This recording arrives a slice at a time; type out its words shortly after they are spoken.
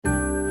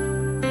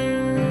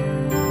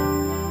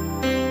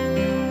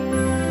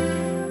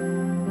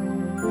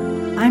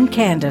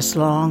Candace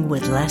Long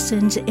with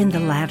Lessons in the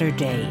Latter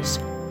Days,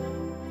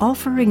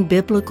 offering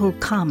biblical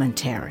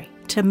commentary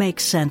to make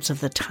sense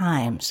of the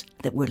times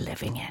that we're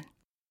living in.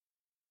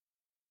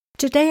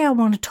 Today I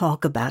want to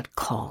talk about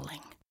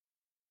calling.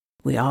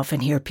 We often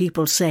hear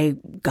people say,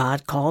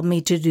 God called me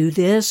to do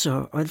this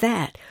or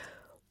that.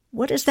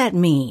 What does that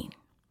mean?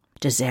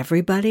 Does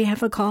everybody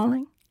have a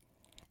calling?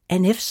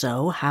 And if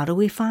so, how do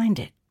we find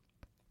it?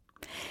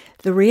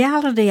 The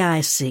reality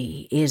I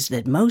see is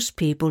that most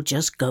people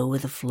just go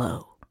with the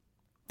flow.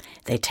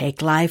 They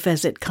take life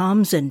as it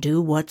comes and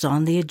do what's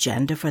on the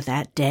agenda for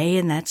that day,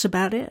 and that's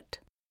about it.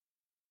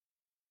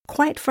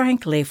 Quite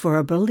frankly, for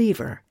a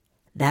believer,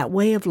 that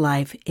way of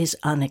life is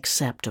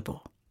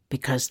unacceptable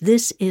because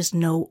this is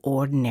no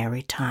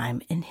ordinary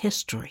time in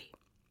history.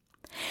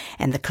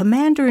 And the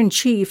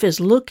Commander-in-Chief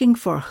is looking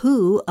for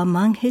who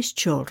among his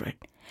children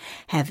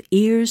have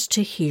ears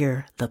to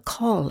hear the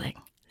calling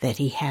that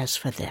he has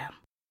for them.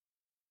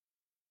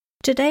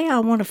 Today I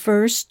want to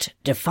first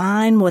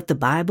define what the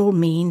Bible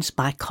means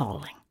by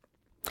calling.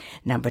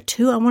 Number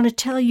 2, I want to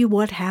tell you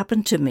what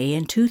happened to me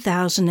in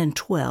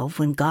 2012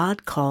 when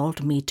God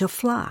called me to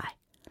fly,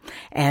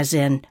 as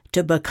in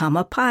to become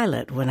a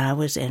pilot when I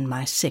was in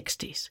my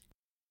 60s.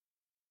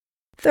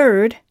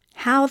 Third,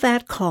 how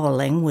that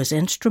calling was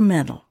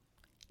instrumental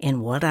in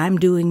what I'm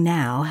doing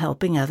now,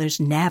 helping others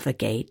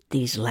navigate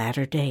these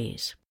latter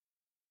days.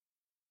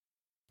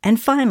 And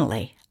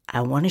finally, I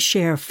want to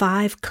share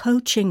 5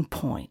 coaching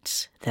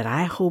points that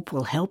I hope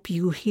will help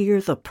you hear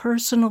the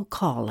personal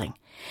calling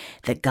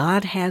that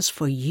God has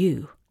for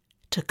you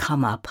to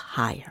come up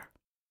higher.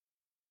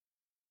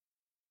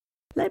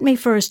 Let me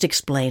first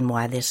explain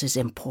why this is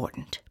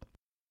important.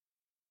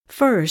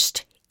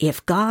 First,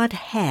 if God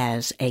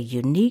has a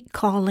unique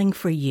calling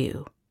for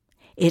you,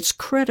 it's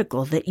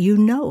critical that you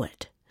know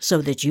it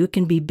so that you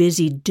can be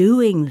busy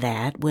doing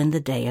that when the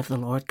day of the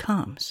Lord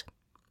comes.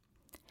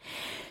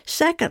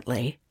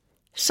 Secondly,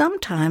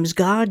 sometimes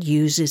God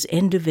uses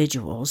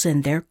individuals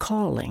and their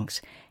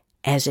callings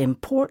as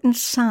important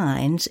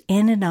signs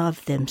in and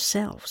of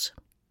themselves.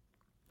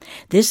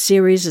 This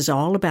series is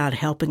all about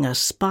helping us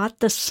spot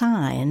the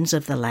signs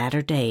of the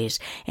latter days,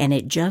 and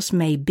it just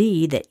may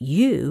be that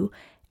you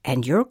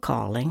and your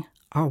calling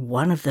are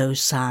one of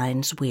those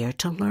signs we are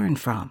to learn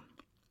from.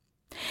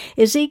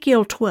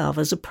 Ezekiel 12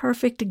 is a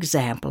perfect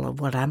example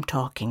of what I'm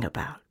talking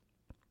about.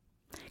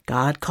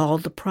 God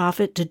called the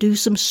prophet to do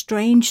some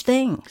strange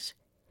things.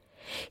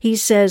 He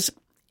says,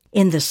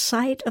 "In the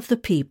sight of the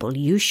people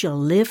you shall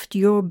lift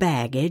your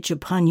baggage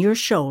upon your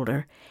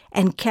shoulder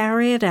and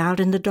carry it out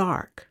in the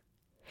dark.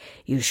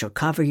 You shall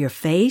cover your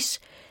face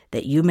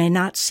that you may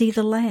not see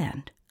the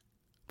land,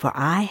 for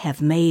I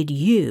have made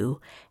you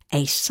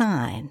a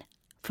sign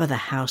for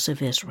the house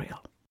of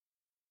Israel."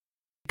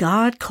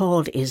 God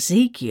called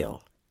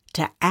Ezekiel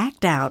to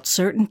act out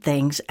certain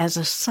things as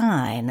a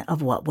sign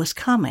of what was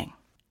coming,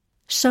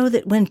 so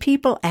that when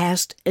people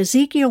asked,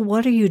 "Ezekiel,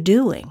 what are you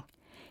doing?"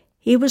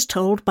 he was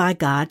told by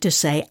God to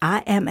say, "I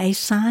am a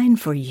sign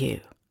for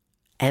you.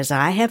 As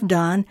I have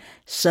done,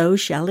 so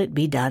shall it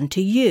be done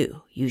to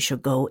you. You shall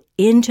go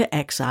into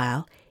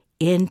exile,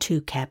 into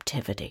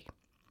captivity."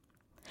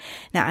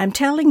 Now, I'm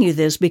telling you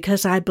this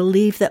because I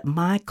believe that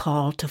my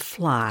call to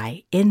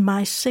fly in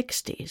my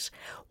 60s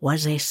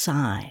was a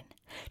sign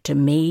to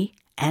me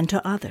and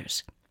to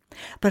others.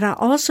 But I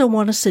also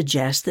want to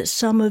suggest that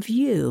some of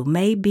you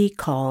may be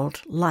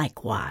called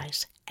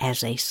likewise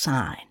as a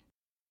sign.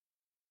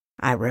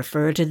 I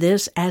refer to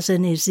this as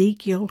an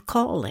Ezekiel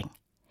calling,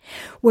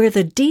 where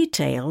the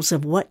details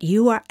of what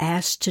you are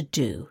asked to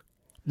do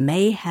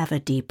may have a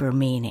deeper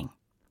meaning,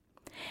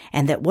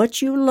 and that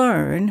what you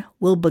learn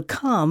will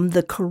become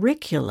the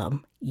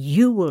curriculum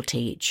you will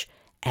teach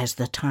as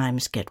the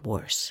times get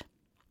worse.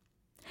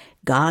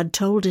 God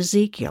told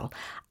Ezekiel,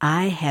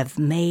 "I have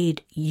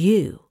made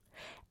you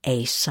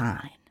a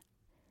sign."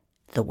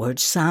 The word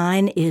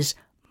sign is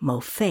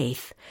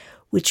mopheth,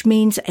 which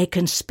means a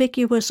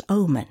conspicuous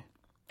omen,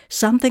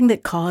 something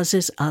that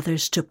causes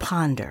others to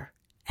ponder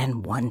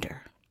and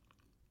wonder.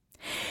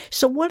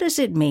 So what does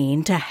it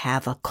mean to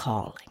have a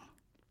calling?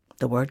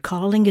 The word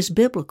calling is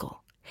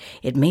biblical.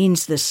 It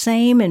means the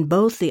same in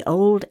both the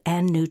Old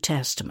and New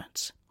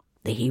Testaments.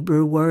 The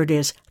Hebrew word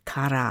is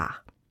kara.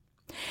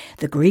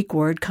 The Greek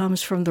word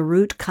comes from the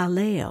root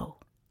kaleo.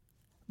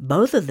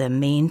 Both of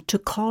them mean to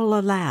call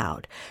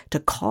aloud, to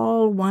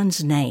call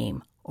one's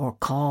name, or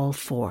call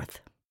forth.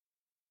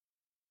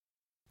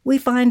 We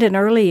find an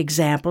early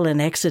example in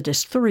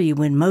Exodus 3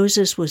 when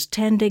Moses was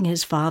tending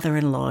his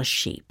father-in-law's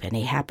sheep, and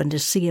he happened to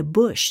see a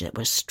bush that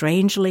was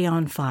strangely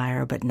on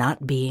fire but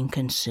not being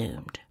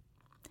consumed.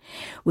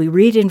 We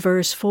read in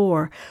verse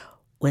 4,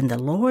 "When the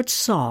Lord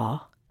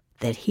saw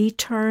that he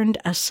turned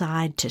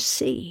aside to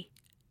see,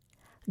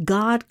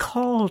 God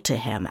called to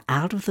him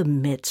out of the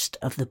midst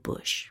of the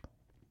bush."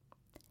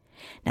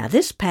 Now,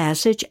 this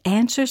passage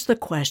answers the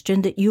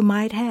question that you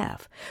might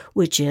have,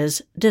 which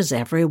is, does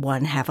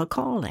everyone have a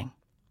calling?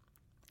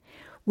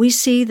 We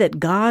see that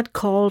God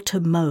called to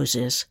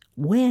Moses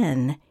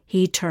when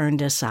he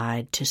turned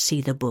aside to see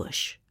the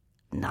bush,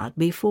 not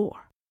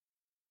before.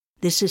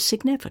 this is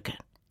significant.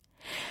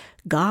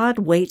 God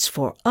waits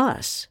for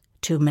us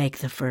to make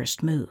the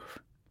first move.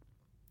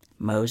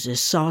 Moses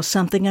saw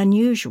something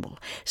unusual,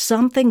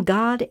 something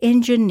God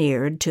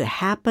engineered to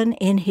happen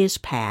in his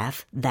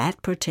path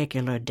that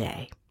particular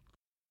day.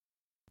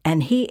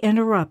 And he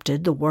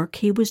interrupted the work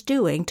he was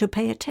doing to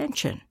pay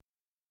attention.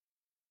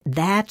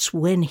 That's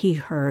when he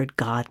heard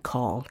God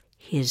call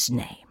his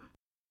name.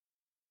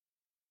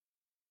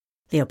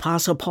 The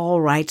Apostle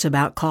Paul writes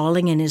about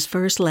calling in his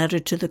first letter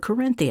to the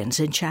Corinthians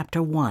in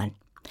chapter 1.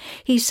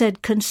 He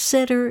said,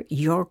 "Consider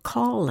your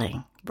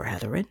calling,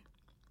 brethren.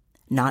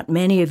 Not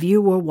many of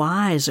you were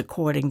wise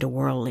according to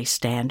worldly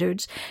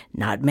standards.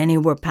 Not many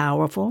were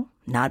powerful.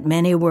 Not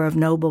many were of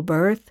noble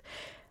birth.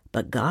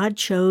 But God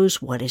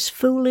chose what is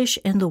foolish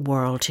in the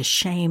world to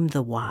shame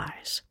the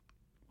wise.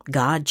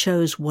 God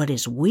chose what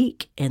is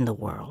weak in the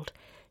world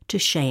to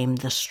shame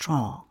the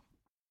strong."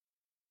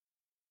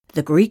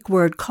 The Greek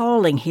word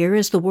calling here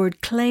is the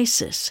word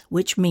klesis,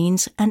 which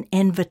means an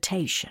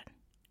invitation.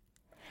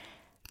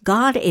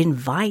 God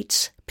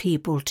invites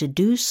people to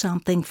do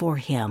something for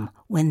him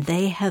when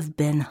they have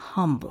been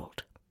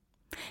humbled.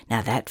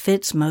 Now that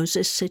fits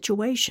Moses'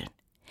 situation.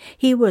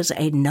 He was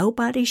a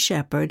nobody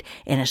shepherd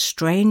in a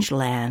strange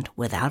land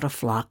without a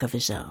flock of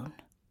his own.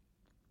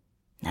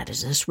 Now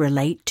does this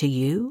relate to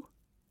you?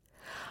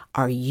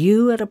 Are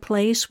you at a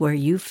place where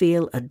you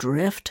feel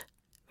adrift,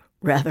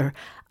 rather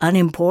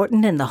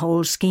unimportant in the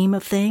whole scheme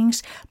of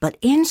things, but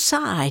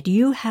inside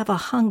you have a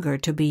hunger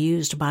to be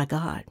used by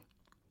God,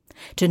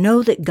 to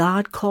know that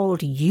God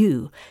called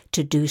you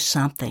to do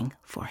something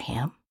for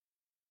him?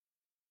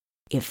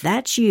 If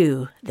that's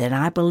you, then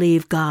I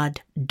believe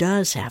God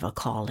does have a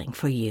calling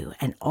for you,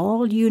 and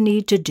all you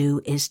need to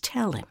do is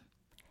tell him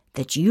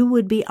that you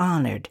would be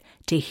honored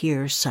to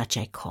hear such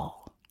a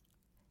call.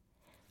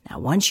 Now,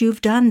 once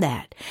you've done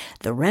that,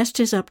 the rest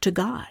is up to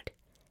God,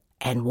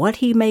 and what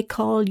he may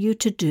call you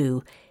to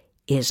do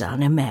is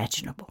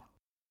unimaginable.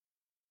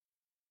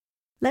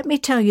 Let me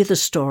tell you the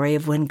story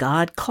of when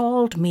God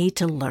called me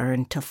to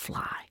learn to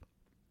fly.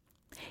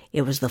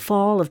 It was the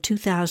fall of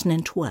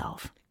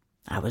 2012.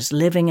 I was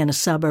living in a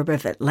suburb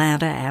of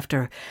Atlanta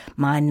after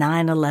my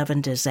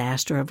 9/11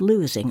 disaster of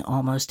losing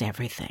almost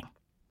everything.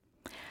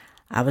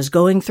 I was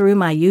going through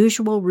my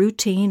usual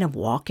routine of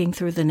walking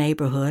through the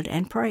neighborhood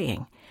and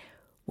praying,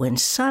 when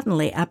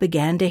suddenly I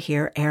began to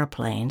hear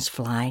airplanes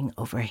flying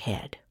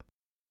overhead.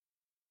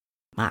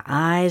 My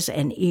eyes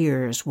and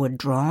ears were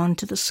drawn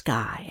to the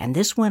sky, and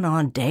this went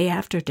on day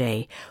after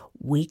day,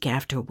 week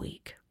after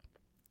week.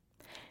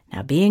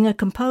 Now, being a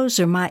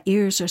composer, my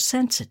ears are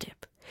sensitive,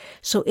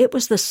 so it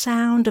was the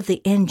sound of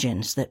the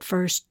engines that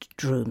first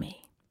drew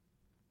me.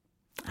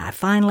 I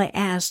finally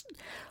asked,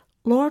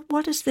 "Lord,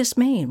 what does this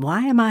mean?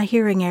 Why am I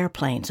hearing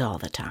airplanes all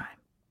the time?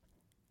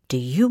 Do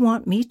you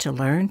want me to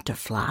learn to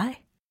fly?"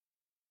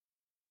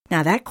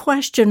 Now, that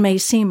question may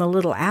seem a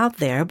little out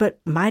there, but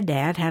my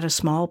dad had a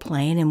small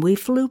plane and we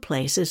flew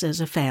places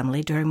as a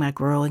family during my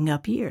growing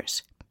up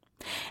years.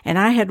 And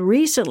I had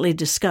recently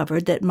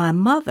discovered that my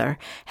mother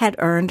had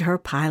earned her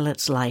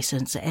pilot's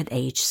license at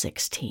age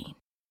 16.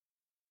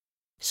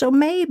 So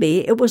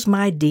maybe it was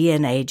my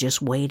DNA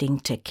just waiting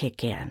to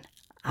kick in.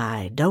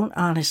 I don't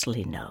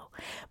honestly know,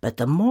 but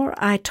the more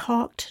I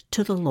talked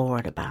to the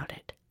Lord about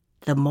it,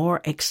 the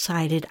more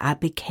excited I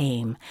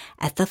became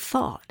at the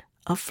thought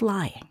of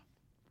flying.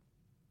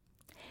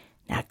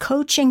 Now,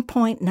 coaching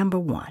point number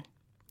 1.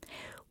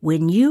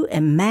 When you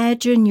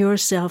imagine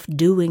yourself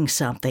doing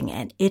something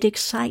and it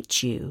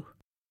excites you,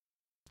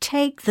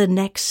 take the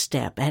next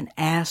step and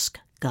ask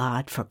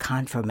God for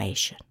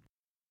confirmation.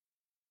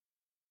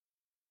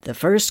 The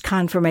first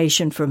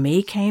confirmation for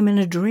me came in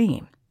a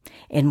dream,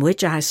 in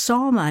which I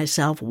saw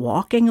myself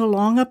walking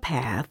along a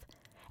path,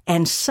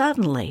 and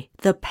suddenly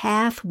the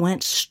path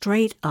went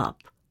straight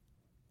up.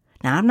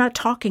 Now, I'm not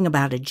talking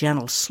about a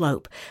gentle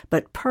slope,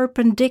 but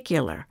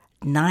perpendicular,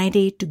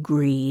 90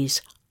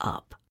 degrees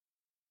up.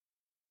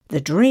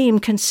 The dream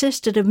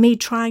consisted of me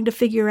trying to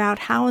figure out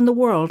how in the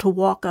world to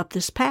walk up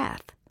this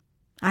path.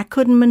 I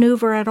couldn't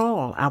maneuver at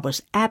all. I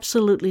was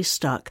absolutely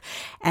stuck,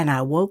 and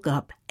I woke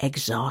up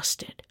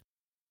exhausted.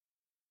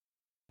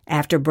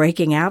 After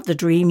breaking out the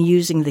dream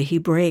using the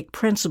Hebraic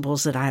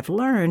principles that I've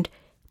learned,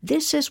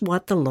 this is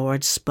what the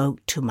Lord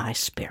spoke to my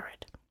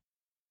spirit.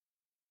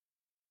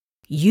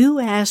 You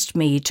asked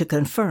me to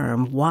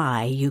confirm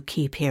why you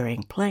keep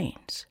hearing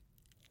planes.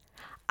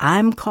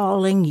 I'm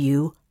calling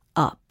you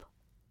up.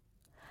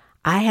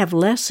 I have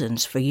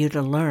lessons for you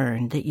to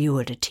learn that you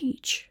are to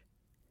teach.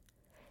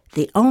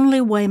 The only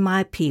way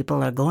my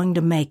people are going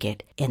to make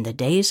it in the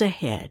days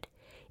ahead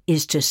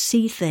is to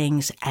see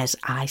things as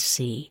I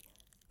see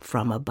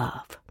from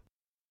above.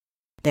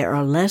 There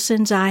are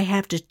lessons I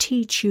have to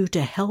teach you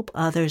to help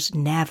others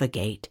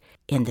navigate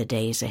in the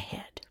days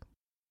ahead.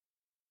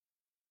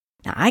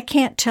 Now, I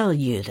can't tell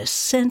you the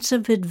sense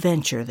of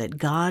adventure that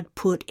God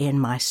put in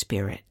my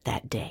spirit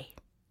that day.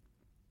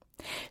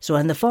 So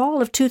in the fall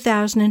of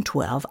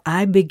 2012,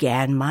 I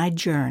began my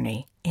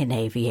journey in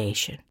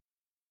aviation.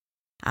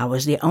 I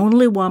was the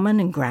only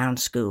woman in ground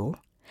school.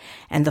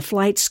 and the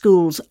flight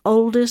school's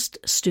oldest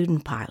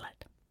student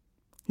pilot.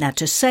 Now,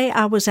 to say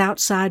I was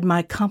outside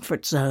my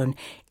comfort zone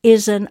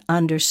is an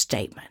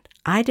understatement.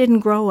 I didn't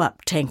grow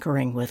up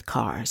tinkering with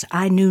cars.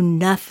 I knew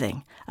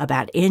nothing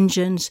about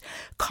engines,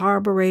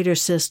 carburetor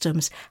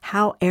systems,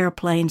 how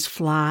airplanes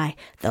fly,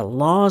 the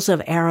laws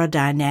of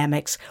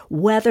aerodynamics,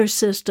 weather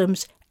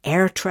systems,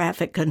 air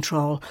traffic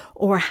control,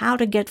 or how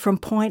to get from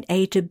point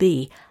A to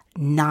B.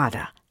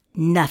 Nada.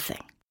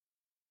 Nothing.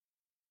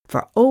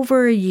 For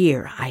over a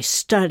year, I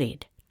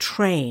studied,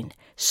 trained,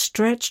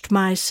 stretched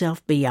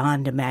myself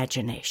beyond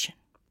imagination.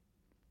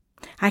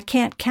 I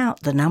can't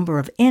count the number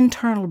of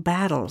internal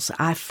battles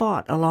I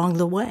fought along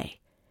the way.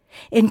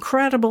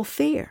 Incredible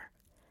fear,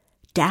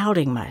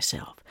 doubting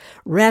myself,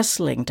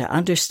 wrestling to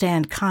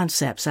understand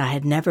concepts I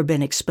had never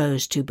been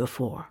exposed to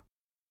before.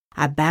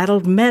 I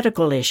battled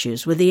medical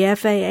issues with the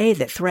FAA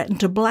that threatened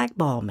to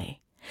blackball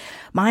me.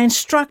 My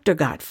instructor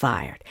got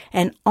fired,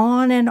 and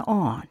on and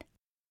on.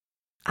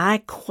 I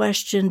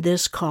questioned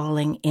this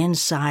calling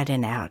inside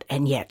and out,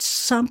 and yet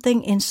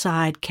something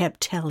inside kept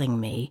telling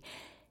me,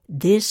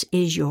 this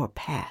is your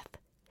path.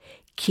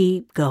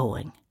 Keep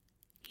going.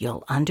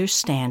 You'll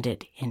understand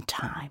it in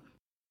time.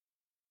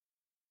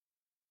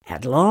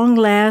 At long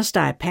last,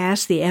 I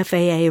passed the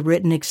FAA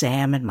written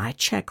exam and my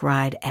check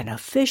ride and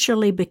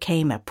officially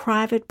became a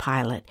private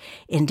pilot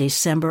in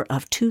December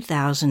of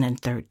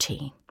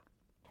 2013.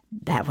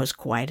 That was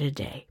quite a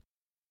day.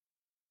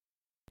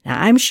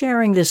 Now, I'm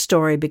sharing this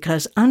story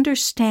because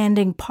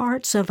understanding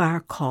parts of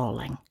our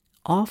calling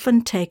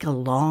often take a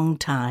long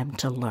time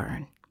to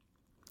learn.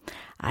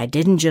 I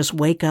didn't just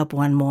wake up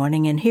one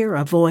morning and hear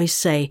a voice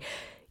say,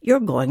 "You're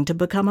going to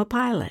become a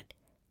pilot,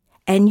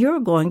 and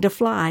you're going to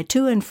fly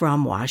to and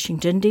from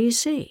Washington,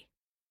 D.C."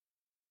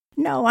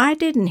 No, I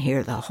didn't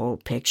hear the whole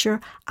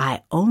picture.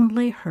 I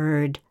only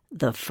heard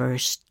the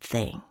first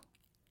thing.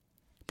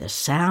 The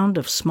sound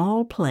of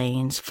small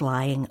planes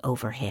flying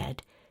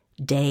overhead,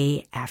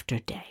 day after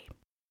day.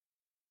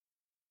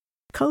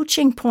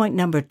 Coaching point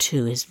number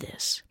 2 is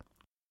this.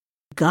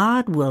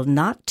 God will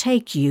not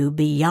take you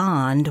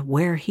beyond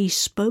where He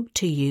spoke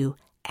to you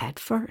at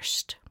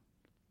first.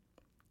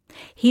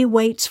 He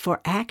waits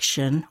for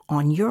action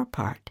on your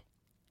part.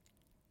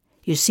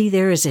 You see,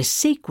 there is a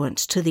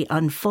sequence to the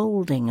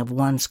unfolding of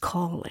one's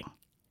calling.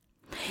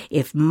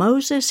 If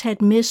Moses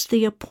had missed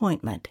the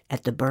appointment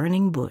at the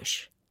burning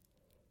bush,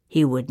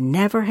 he would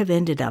never have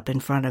ended up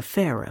in front of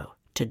Pharaoh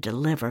to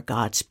deliver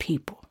God's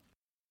people.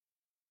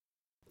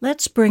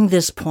 Let's bring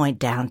this point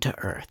down to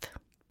earth.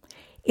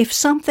 If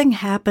something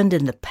happened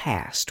in the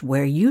past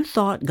where you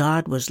thought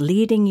God was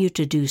leading you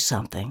to do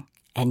something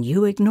and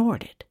you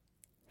ignored it,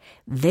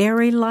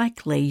 very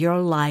likely your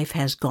life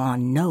has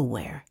gone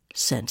nowhere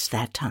since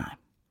that time.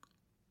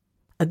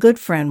 A good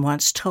friend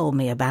once told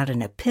me about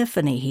an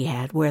epiphany he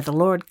had where the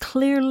Lord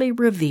clearly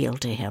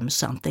revealed to him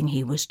something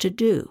he was to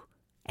do,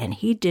 and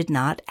he did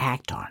not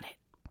act on it.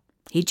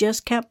 He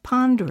just kept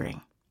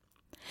pondering.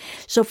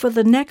 So for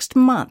the next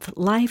month,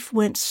 life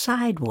went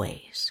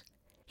sideways.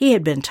 He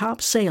had been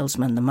top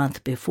salesman the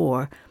month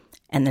before,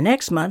 and the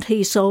next month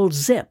he sold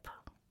Zip.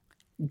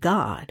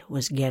 God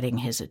was getting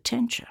his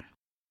attention.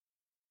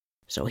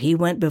 So he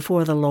went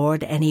before the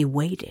Lord and he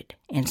waited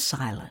in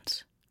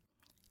silence.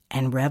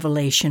 And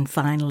revelation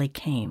finally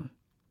came.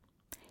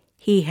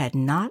 He had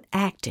not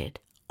acted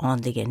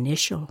on the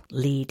initial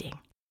leading.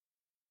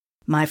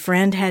 My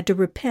friend had to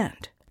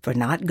repent for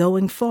not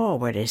going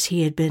forward as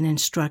he had been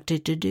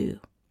instructed to do.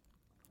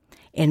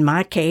 In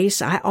my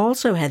case, I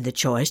also had the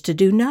choice to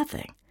do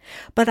nothing,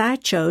 but I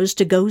chose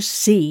to go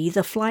see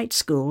the flight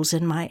schools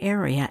in my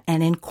area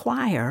and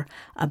inquire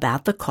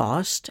about the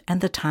cost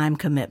and the time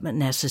commitment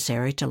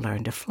necessary to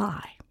learn to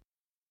fly.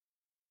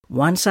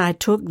 Once I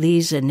took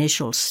these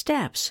initial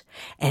steps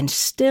and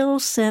still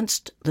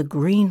sensed the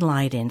green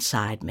light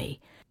inside me,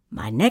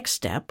 my next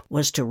step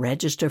was to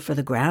register for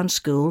the ground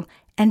school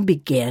and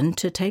begin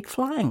to take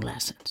flying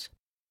lessons.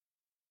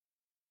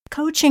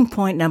 Coaching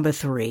point number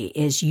 3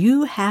 is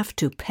you have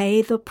to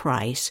pay the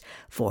price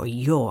for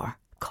your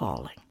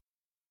calling.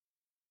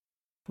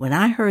 When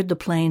I heard the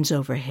planes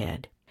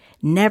overhead,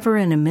 never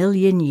in a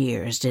million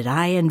years did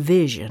I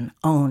envision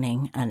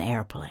owning an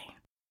airplane.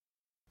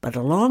 But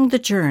along the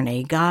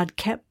journey, God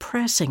kept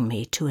pressing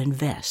me to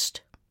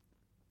invest.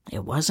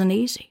 It wasn't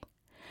easy.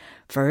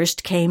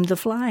 First came the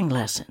flying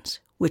lessons,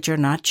 which are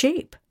not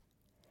cheap.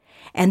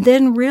 And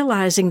then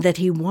realizing that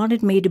He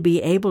wanted me to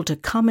be able to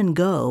come and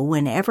go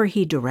whenever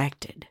He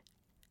directed.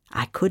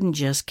 I couldn't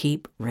just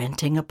keep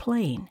renting a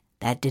plane.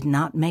 That did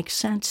not make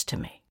sense to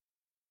me.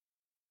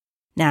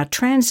 Now,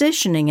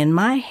 transitioning in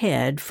my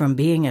head from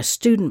being a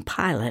student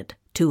pilot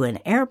to an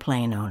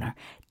airplane owner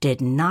did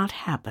not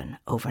happen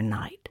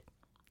overnight.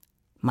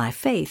 My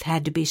faith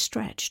had to be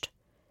stretched.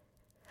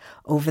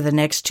 Over the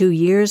next 2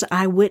 years,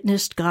 I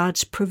witnessed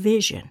God's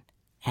provision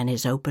and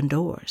His open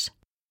doors.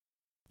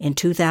 In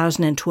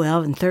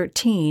 2012 and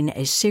 13,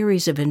 a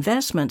series of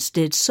investments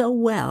did so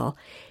well,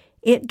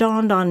 it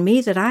dawned on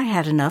me that I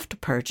had enough to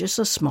purchase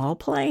a small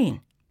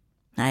plane.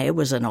 Now, it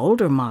was an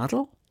older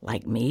model,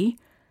 like me,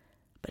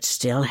 but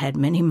still had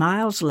many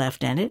miles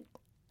left in it,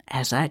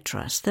 as I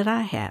trust that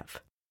I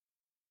have.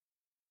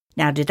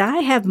 Now, did I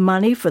have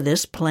money for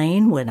this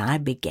plane when I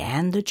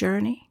began the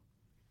journey?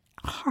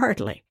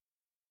 Hardly.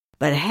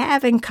 But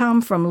having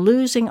come from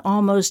losing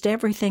almost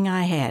everything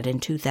I had in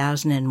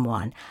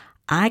 2001,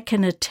 I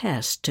can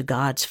attest to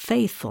God's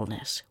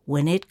faithfulness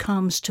when it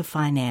comes to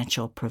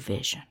financial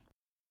provision.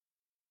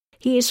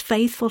 He is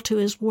faithful to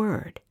His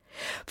word.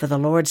 For the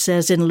Lord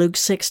says in Luke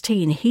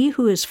 16, "He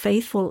who is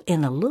faithful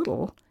in a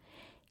little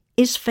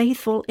is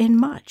faithful in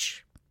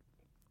much."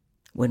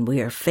 When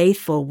we are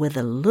faithful with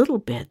a little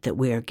bit that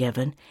we are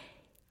given,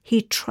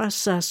 He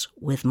trusts us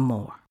with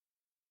more.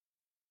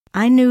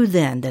 I knew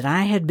then that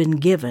I had been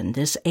given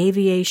this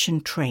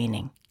aviation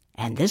training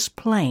and this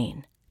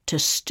plane to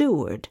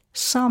steward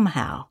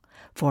somehow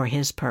for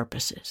His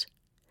purposes.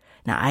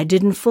 Now, I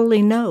didn't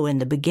fully know in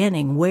the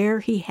beginning where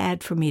He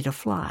had for me to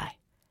fly.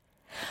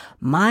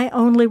 My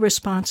only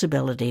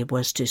responsibility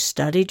was to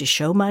study to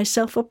show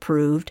myself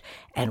approved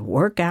and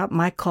work out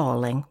my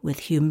calling with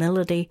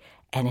humility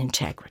and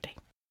integrity.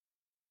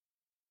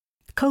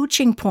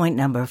 Coaching point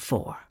number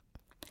 4.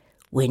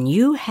 When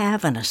you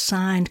have an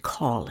assigned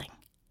calling,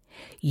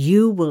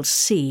 you will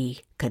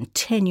see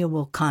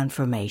continual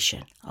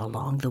confirmation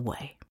along the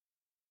way.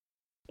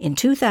 In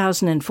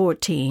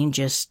 2014,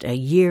 just a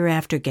year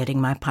after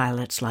getting my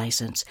pilot's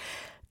license,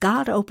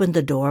 God opened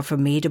the door for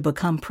me to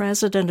become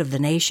president of the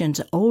nation's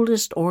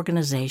oldest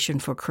organization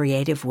for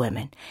creative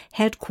women,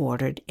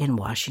 headquartered in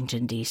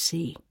Washington,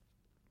 D.C.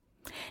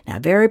 Now,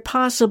 very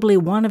possibly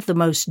one of the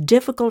most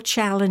difficult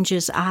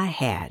challenges I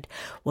had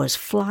was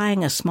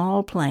flying a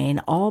small plane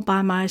all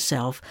by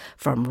myself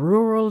from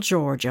rural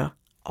Georgia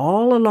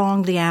all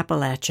along the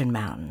Appalachian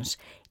Mountains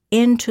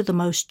into the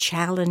most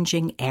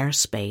challenging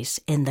airspace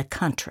in the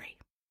country.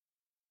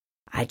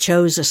 I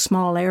chose a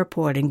small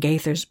airport in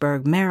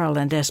Gaithersburg,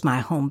 Maryland as my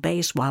home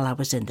base while I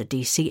was in the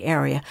D.C.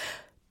 area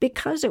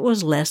because it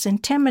was less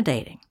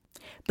intimidating.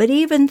 But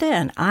even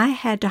then, I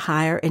had to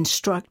hire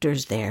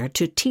instructors there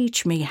to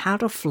teach me how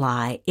to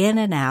fly in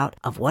and out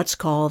of what's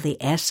called the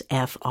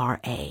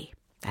SFRA.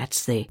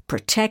 That's the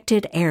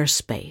protected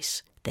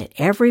airspace that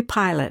every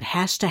pilot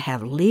has to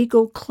have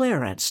legal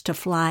clearance to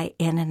fly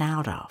in and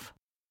out of.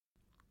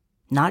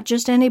 Not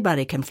just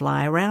anybody can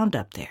fly around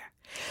up there.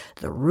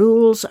 The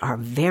rules are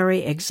very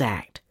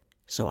exact,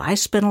 so I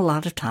spent a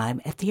lot of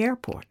time at the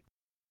airport.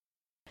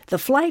 The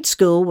flight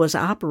school was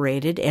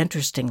operated,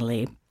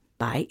 interestingly,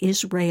 by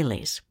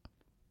Israelis.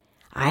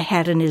 I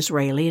had an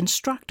Israeli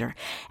instructor,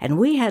 and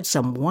we had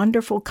some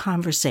wonderful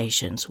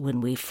conversations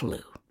when we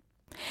flew.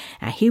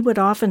 Now, he would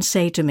often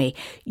say to me,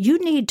 "You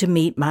need to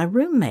meet my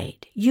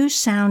roommate. You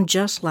sound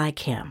just like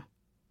him.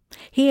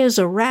 He is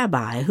a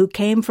rabbi who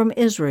came from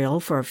Israel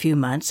for a few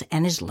months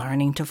and is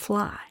learning to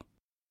fly."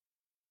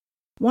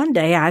 One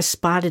day I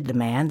spotted the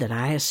man that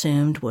I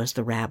assumed was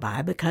the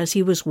rabbi because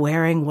he was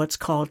wearing what's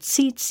called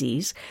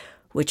tzitzis,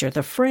 which are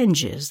the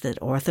fringes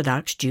that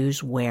Orthodox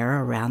Jews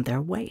wear around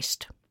their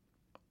waist.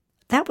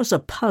 That was a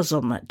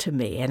puzzlement to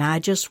me, and I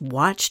just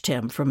watched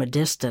him from a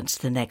distance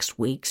the next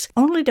weeks,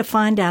 only to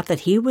find out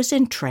that he was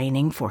in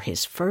training for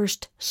his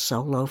first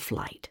solo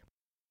flight.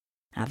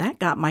 Now that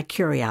got my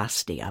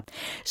curiosity up.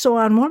 So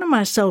on one of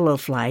my solo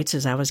flights,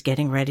 as I was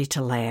getting ready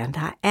to land,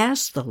 I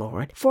asked the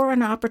Lord for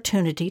an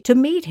opportunity to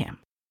meet him.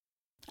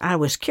 I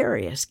was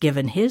curious,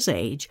 given his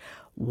age,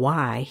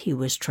 why he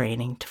was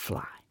training to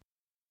fly.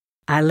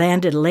 I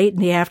landed late in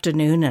the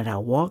afternoon and I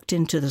walked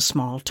into the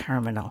small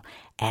terminal,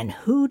 and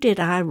who did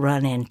I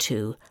run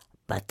into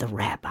but the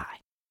rabbi?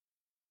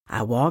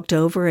 I walked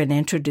over and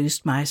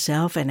introduced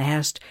myself and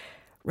asked,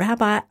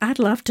 "Rabbi, I'd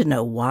love to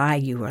know why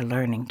you are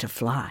learning to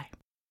fly."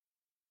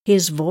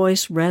 His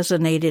voice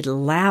resonated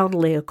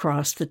loudly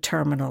across the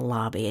terminal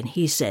lobby, and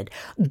he said,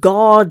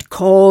 "God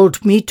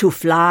called me to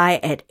fly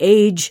at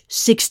age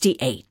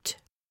 68.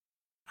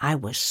 I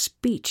was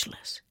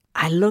speechless.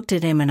 I looked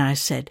at him and I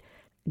said,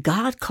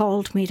 "God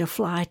called me to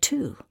fly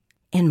too,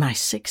 in my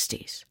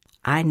 60s.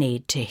 I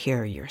need to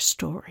hear your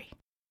story."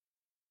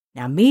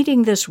 Now,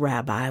 meeting this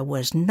rabbi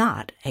was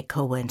not a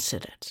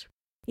coincidence.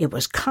 It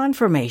was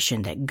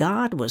confirmation that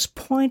God was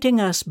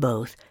pointing us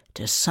both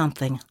to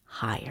something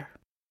higher.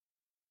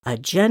 A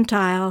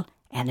Gentile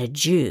and a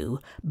Jew,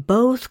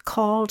 both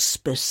called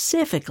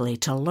specifically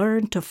to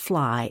learn to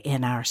fly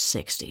in our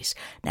 60s.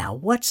 Now,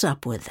 what's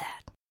up with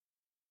that?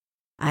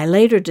 I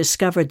later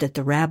discovered that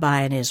the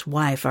rabbi and his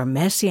wife are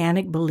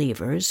Messianic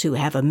believers who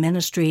have a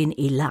ministry in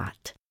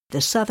Eilat,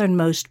 the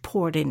southernmost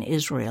port in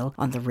Israel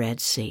on the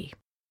Red Sea.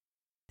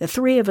 The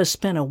three of us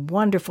spent a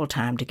wonderful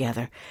time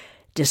together,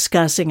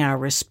 discussing our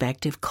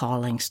respective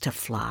callings to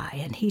fly.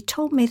 And he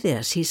told me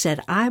this. He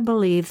said, "I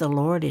believe the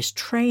Lord is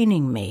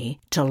training me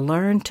to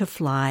learn to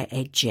fly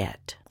a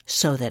jet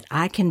so that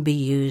I can be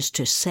used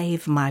to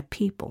save my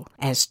people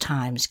as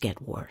times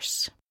get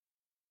worse."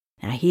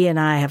 Now, he and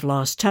I have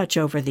lost touch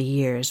over the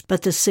years,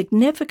 but the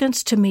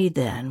significance to me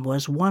then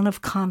was one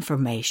of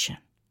confirmation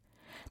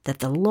that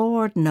the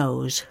Lord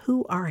knows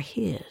who are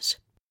His,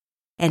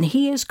 and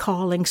He is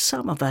calling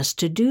some of us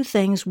to do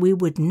things we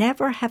would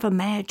never have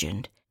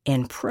imagined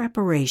in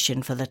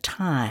preparation for the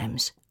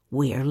times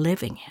we are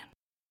living in.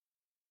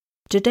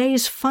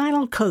 Today's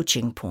final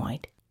coaching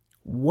point: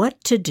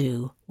 what to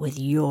do with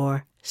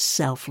your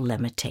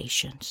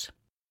self-limitations.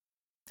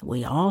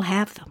 We all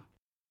have them.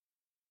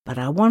 But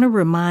I want to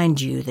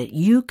remind you that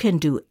you can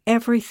do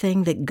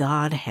everything that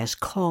God has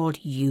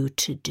called you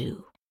to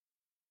do.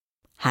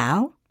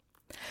 How?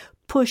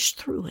 Push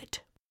through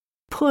it.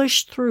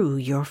 Push through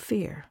your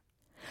fear.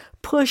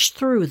 Push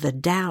through the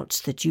doubts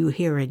that you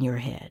hear in your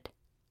head.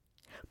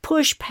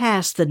 Push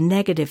past the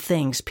negative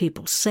things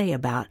people say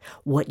about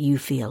what you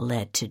feel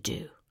led to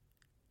do.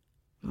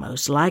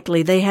 Most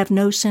likely they have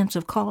no sense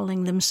of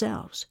calling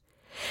themselves.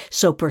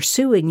 So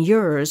pursuing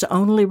yours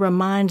only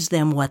reminds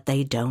them what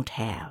they don't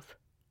have.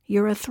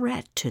 You're a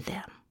threat to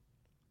them.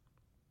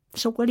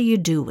 So what do you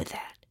do with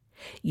that?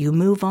 You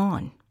move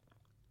on.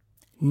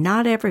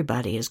 Not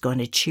everybody is going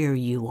to cheer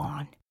you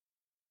on.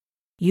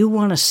 You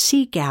want to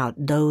seek out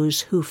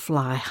those who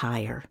fly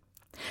higher,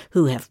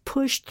 who have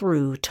pushed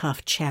through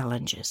tough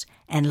challenges,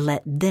 and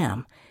let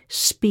them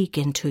speak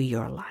into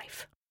your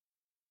life.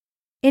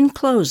 In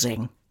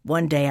closing,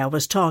 one day I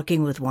was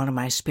talking with one of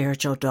my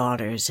spiritual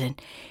daughters,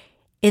 and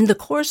in the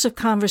course of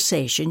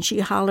conversation, she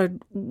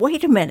hollered,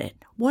 "Wait a minute,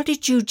 what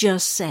did you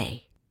just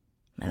say?"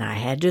 And I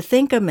had to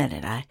think a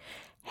minute. I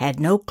had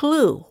no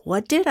clue.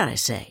 What did I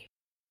say?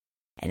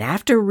 And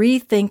after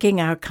rethinking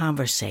our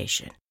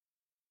conversation,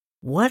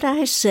 what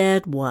I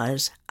said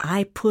was,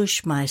 I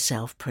push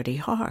myself pretty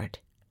hard.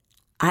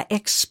 I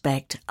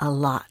expect a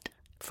lot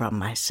from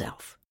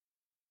myself.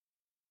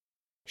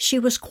 She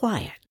was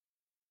quiet,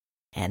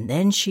 and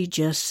then she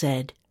just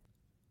said,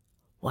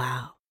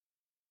 "Wow."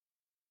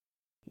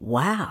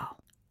 Wow,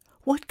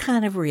 what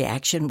kind of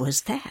reaction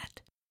was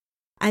that?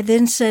 I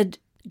then said,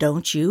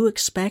 "Don't you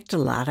expect a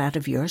lot out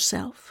of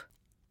yourself?"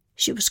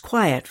 She was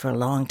quiet for a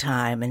long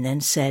time and then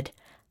said,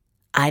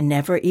 "I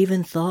never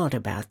even thought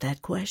about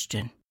that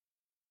question."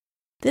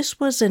 This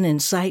was an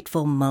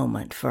insightful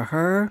moment for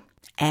her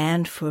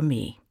and for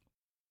me.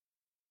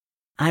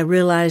 I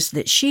realized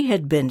that she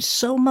had been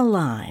so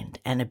maligned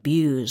and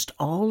abused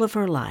all of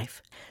her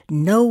life.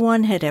 No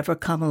one had ever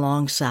come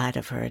alongside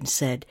of her and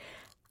said,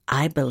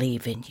 "I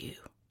believe in you.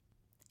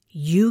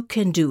 You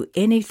can do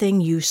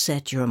anything you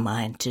set your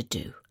mind to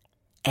do,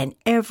 and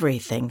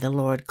everything the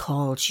Lord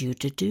calls you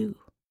to do."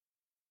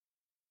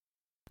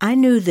 I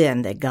knew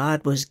then that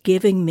God was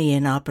giving me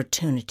an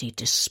opportunity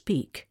to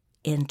speak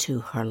into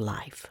her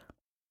life.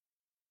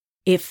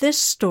 If this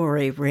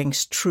story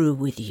rings true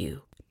with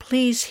you,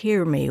 please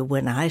hear me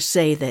when I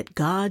say that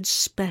God's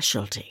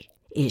specialty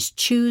is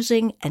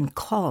choosing and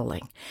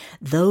calling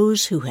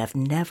those who have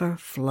never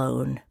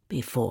flown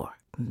before,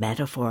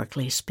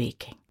 metaphorically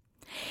speaking.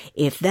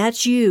 If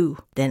that's you,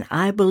 then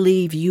I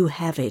believe you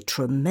have a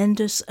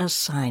tremendous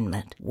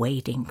assignment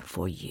waiting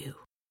for you.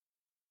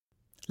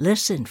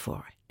 Listen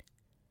for it.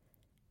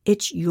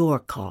 It's your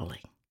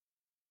calling.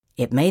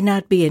 It may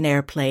not be an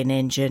airplane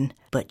engine,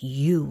 but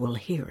you will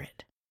hear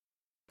it.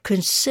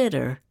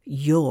 Consider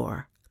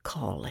your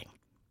calling.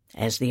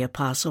 As the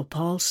Apostle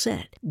Paul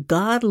said,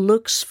 God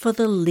looks for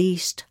the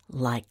least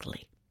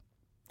likely.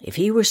 If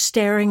he were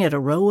staring at a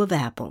row of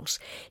apples,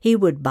 he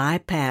would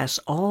bypass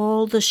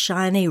all the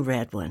shiny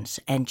red ones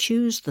and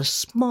choose the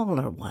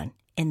smaller one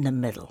in the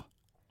middle,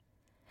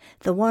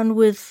 the one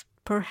with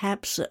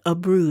perhaps a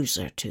bruise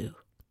or two.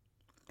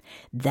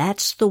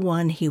 That's the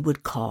one he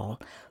would call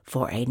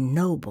for a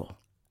noble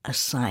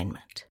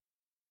assignment.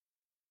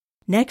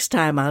 Next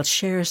time, I'll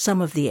share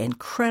some of the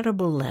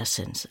incredible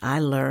lessons I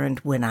learned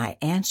when I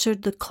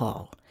answered the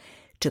call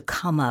to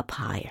come up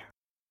higher.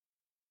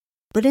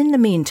 But in the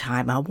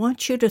meantime, I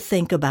want you to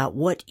think about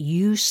what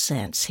you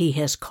sense he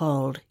has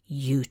called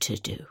you to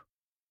do.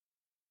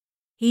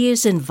 He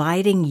is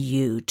inviting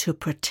you to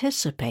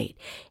participate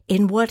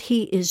in what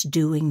he is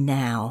doing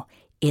now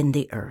in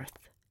the earth.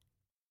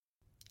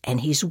 And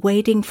he's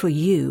waiting for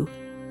you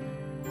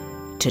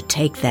to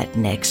take that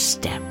next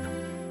step.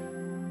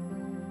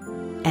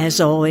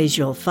 As always,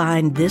 you'll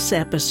find this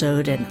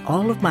episode and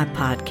all of my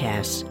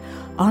podcasts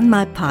on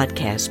my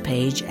podcast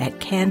page at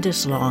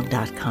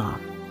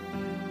CandiceLong.com.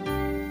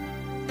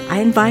 I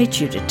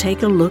invite you to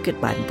take a look at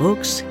my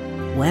books,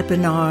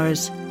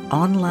 webinars,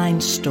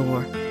 online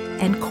store,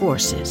 and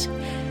courses.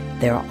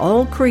 They're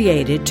all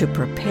created to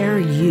prepare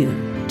you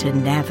to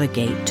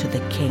navigate to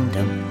the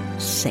kingdom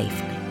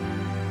safely.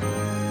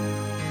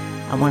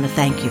 I want to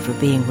thank you for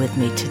being with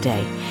me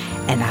today,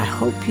 and I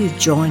hope you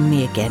join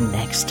me again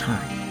next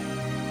time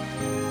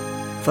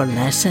for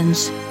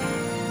Lessons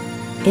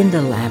in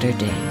the Latter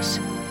Days.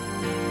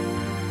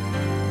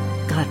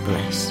 God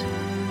bless.